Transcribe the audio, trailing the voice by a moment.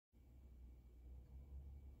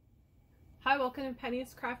Hi, welcome to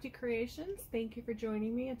Penny's Crafty Creations. Thank you for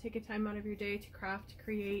joining me and taking time out of your day to craft,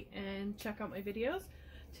 create, and check out my videos.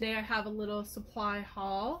 Today I have a little supply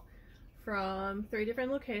haul from 3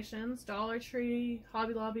 different locations: Dollar Tree,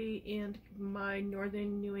 Hobby Lobby, and my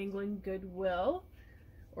Northern New England Goodwill,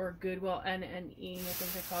 or Goodwill NNE, I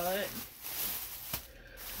think they call it.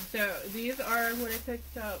 So these are what I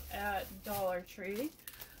picked up at Dollar Tree.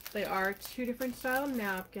 They are 2 different style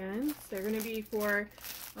napkins. They're going to be for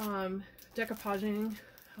decoupaging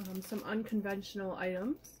some unconventional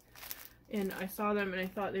items, and I saw them and I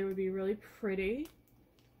thought they would be really pretty.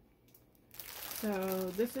 So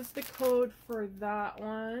this is the code for that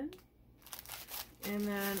one, and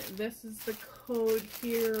then this is the code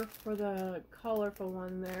here for the colorful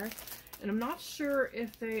one there. And I'm not sure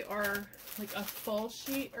if they are like a full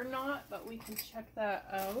sheet or not, but we can check that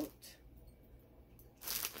out.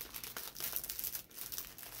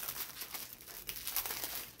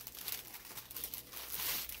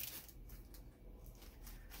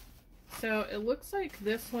 So it looks like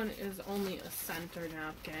this one is only a center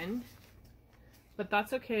napkin, but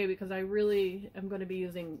that's okay because I really am going to be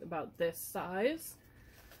using about this size,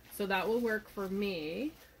 so that will work for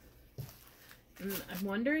me. And I'm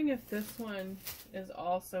wondering if this one is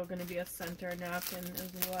also going to be a center napkin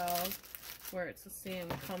as well, where it's the same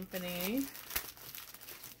company.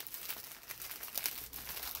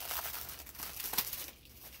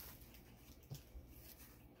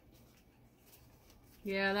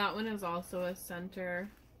 Yeah, that one is also a center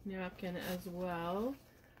napkin as well.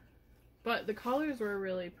 But the colors were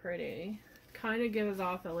really pretty. Kind of gives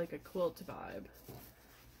off like a quilt vibe.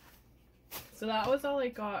 So that was all I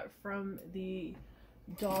got from the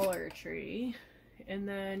Dollar Tree. And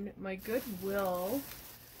then my Goodwill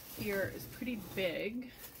here is pretty big.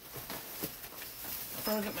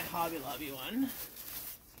 So I'll get my Hobby Lobby one.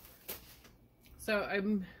 So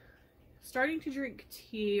I'm starting to drink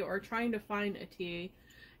tea, or trying to find a tea,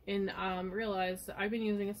 and realized that I've been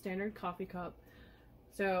using a standard coffee cup,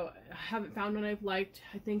 so I haven't found one I've liked.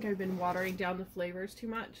 I think I've been watering down the flavors too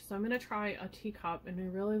much, so I'm gonna try a teacup, and I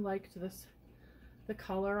really liked the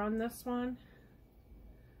color on this one.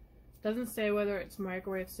 Doesn't say whether it's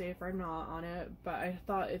microwave safe or not on it, but I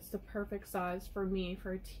thought it's the perfect size for me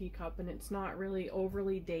for a teacup, and it's not really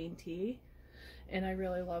overly dainty. And I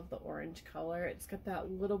really love the orange color. It's got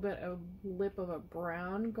that little bit of lip of a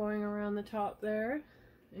brown going around the top there.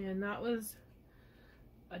 And that was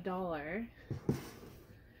 $1.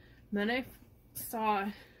 Then I saw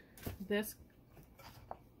this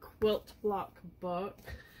quilt block book,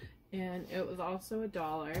 and it was also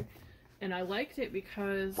 $1. And I liked it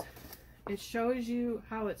because it shows you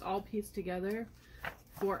how it's all pieced together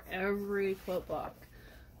for every quilt block.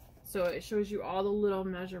 So it shows you all the little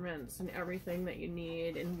measurements and everything that you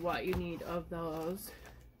need and what you need of those.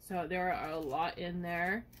 So there are a lot in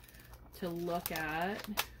there to look at.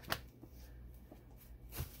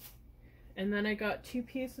 And then I got 2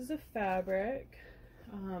 pieces of fabric.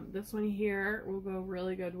 This one here will go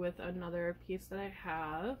really good with another piece that I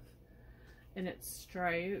have. And it's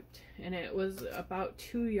striped. And it was about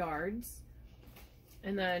 2 yards.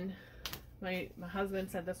 And then my husband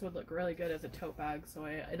said this would look really good as a tote bag, so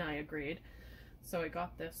I agreed. So I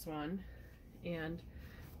got this one, and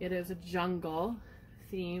it is a jungle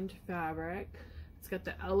themed fabric. It's got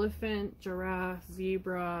the elephant, giraffe,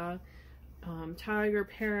 zebra, tiger,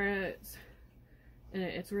 parrots, and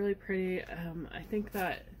it's really pretty. I think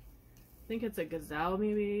it's a gazelle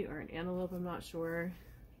maybe, or an antelope, I'm not sure.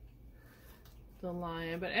 The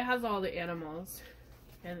lion, but it has all the animals,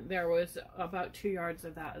 and there was about 2 yards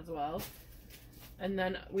of that as well. And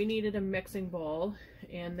then we needed a mixing bowl,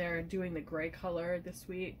 and they're doing the gray color this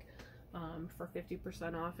week for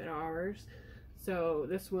 50% off at ours. So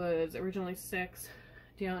this was originally $6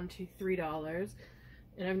 down to $3,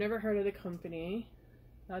 and I've never heard of the company.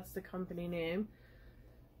 That's the company name.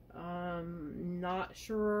 Not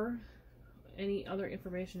sure any other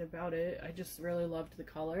information about it. I just really loved the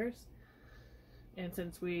colors, and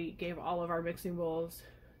since we gave all of our mixing bowls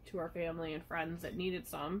to our family and friends that needed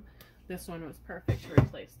some, this one was perfect to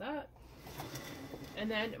replace that.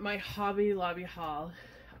 And then my Hobby Lobby haul.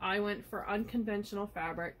 I went for unconventional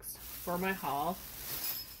fabrics for my haul,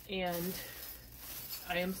 and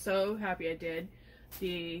I am so happy I did.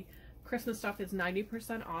 The Christmas stuff is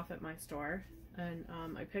 90% off at my store, and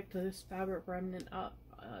I picked this fabric remnant up.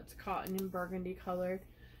 It's cotton and burgundy colored.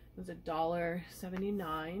 It was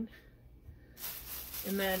 $1.79.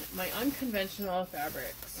 And then my unconventional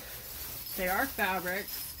fabrics. They are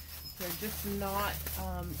fabrics. They're just not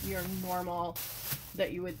your normal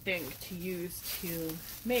that you would think to use to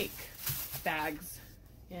make bags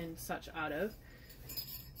and such out of.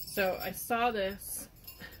 So I saw this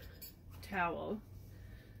towel,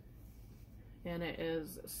 and it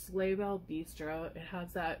is Sleigh Bell Bistro. It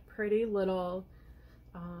has that pretty little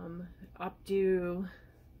updo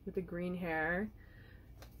with the green hair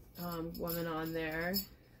woman on there.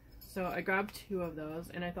 So I grabbed 2 of those,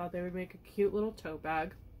 and I thought they would make a cute little tote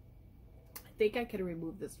bag. I think I could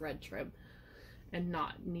remove this red trim and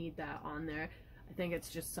not need that on there. I think it's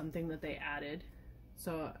just something that they added.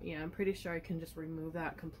 So yeah, I'm pretty sure I can just remove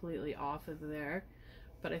that completely off of there.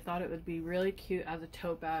 But I thought it would be really cute as a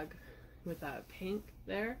tote bag with that pink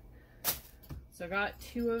there. So I got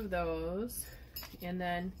 2 of those. And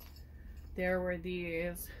then there were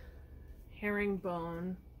these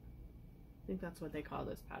herringbone, I think that's what they call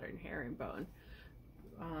this pattern, herringbone,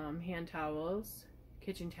 hand towels,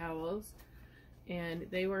 kitchen towels. And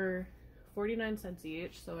they were 49 cents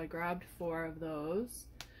each, so I grabbed 4 of those.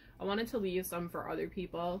 I wanted to leave some for other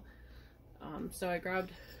people, so I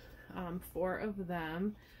grabbed 4 of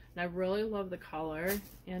them, and I really love the color,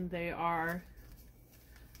 and they are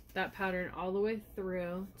that pattern all the way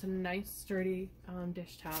through. It's a nice sturdy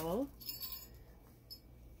dish towel.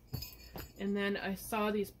 And then I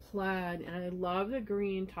saw these plaid, and I love the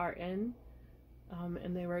green tartan,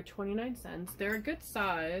 and they were 29 cents. They're a good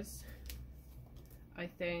size, I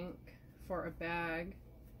think, for a bag.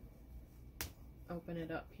 Open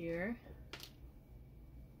it up here.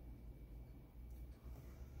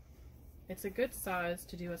 It's a good size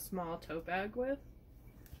to do a small tote bag with.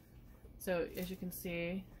 So as you can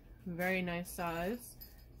see, very nice size.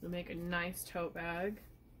 It'll make a nice tote bag.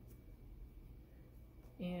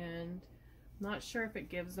 And I'm not sure if it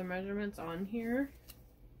gives the measurements on here.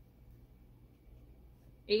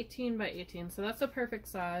 18 by 18, so that's a perfect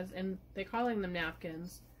size, and they're calling them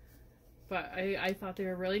napkins, but I thought they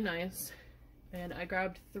were really nice, and I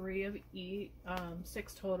grabbed 3 of each,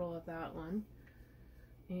 6 total of that one.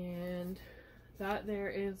 And that there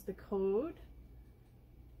is the code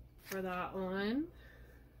for that one.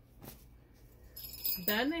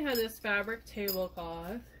 Then they had this fabric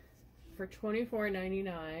tablecloth for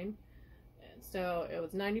 $24.99. So it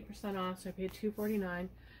was 90% off, so I paid $2.49,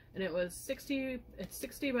 and it was 60. It's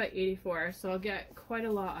 60 by 84, so I'll get quite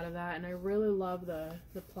a lot out of that, and I really love the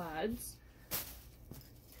plaids.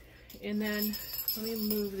 And then let me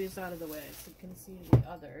move these out of the way so you can see the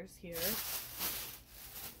others here.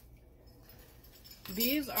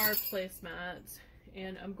 These are placemats,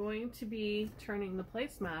 and I'm going to be turning the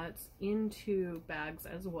placemats into bags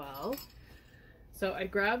as well. So I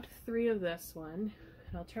grabbed 3 of this one,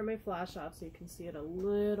 and I'll turn my flash off so you can see it a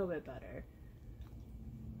little bit better.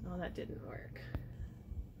 Oh, that didn't work.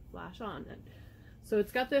 Flash on it. So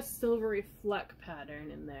it's got this silvery fleck pattern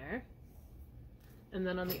in there, and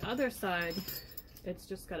then on the other side it's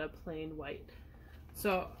just got a plain white.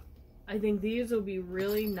 So I think these will be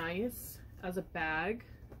really nice as a bag.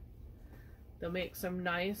 They'll make some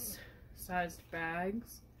nice sized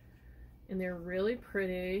bags, and they're really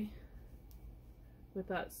pretty with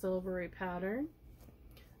that silvery pattern.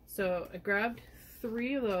 So I grabbed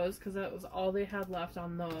 3 of those because that was all they had left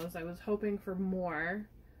on those. I was hoping for more,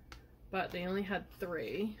 but they only had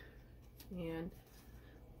 3, and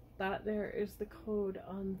that there is the code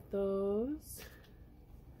on those.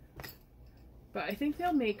 But I think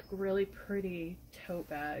they'll make really pretty tote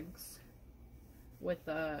bags with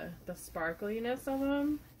the sparkliness of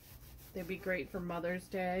them. They'd be great for Mother's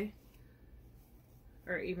Day,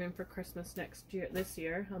 or even for Christmas this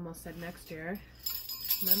year. Almost said next year.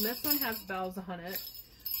 And then this one has bells on it.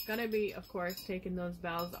 Gonna be, of course, taking those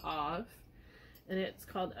bells off. And it's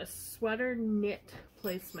called a sweater knit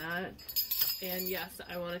placemat. And yes,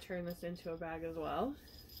 I want to turn this into a bag as well.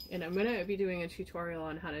 And I'm gonna be doing a tutorial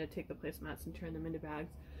on how to take the placemats and turn them into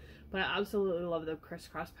bags. But I absolutely love the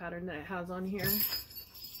crisscross pattern that it has on here.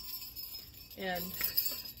 And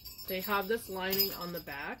they have this lining on the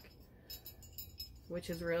back,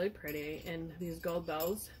 which is really pretty. And these gold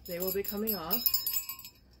bells, they will be coming off.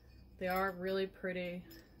 They are really pretty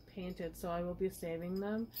painted, so I will be saving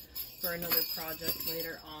them for another project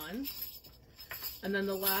later on. And then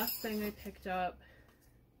the last thing I picked up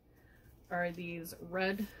are these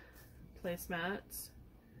red placemats,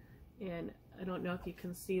 and I don't know if you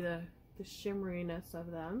can see the shimmeriness of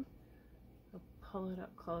them. I'll pull it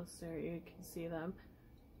up closer, you can see them.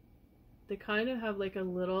 They kind of have like a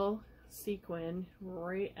little sequin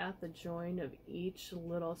right at the join of each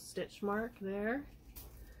little stitch mark there.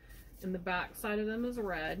 And the back side of them is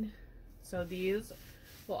red. So these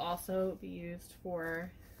will also be used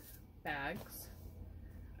for bags.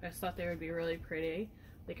 I just thought they would be really pretty.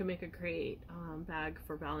 They can make a great bag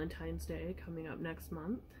for Valentine's Day coming up next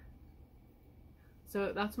month.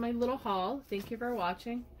 So that's my little haul. Thank you for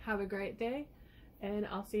watching. Have a great day, and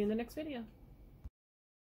I'll see you in the next video.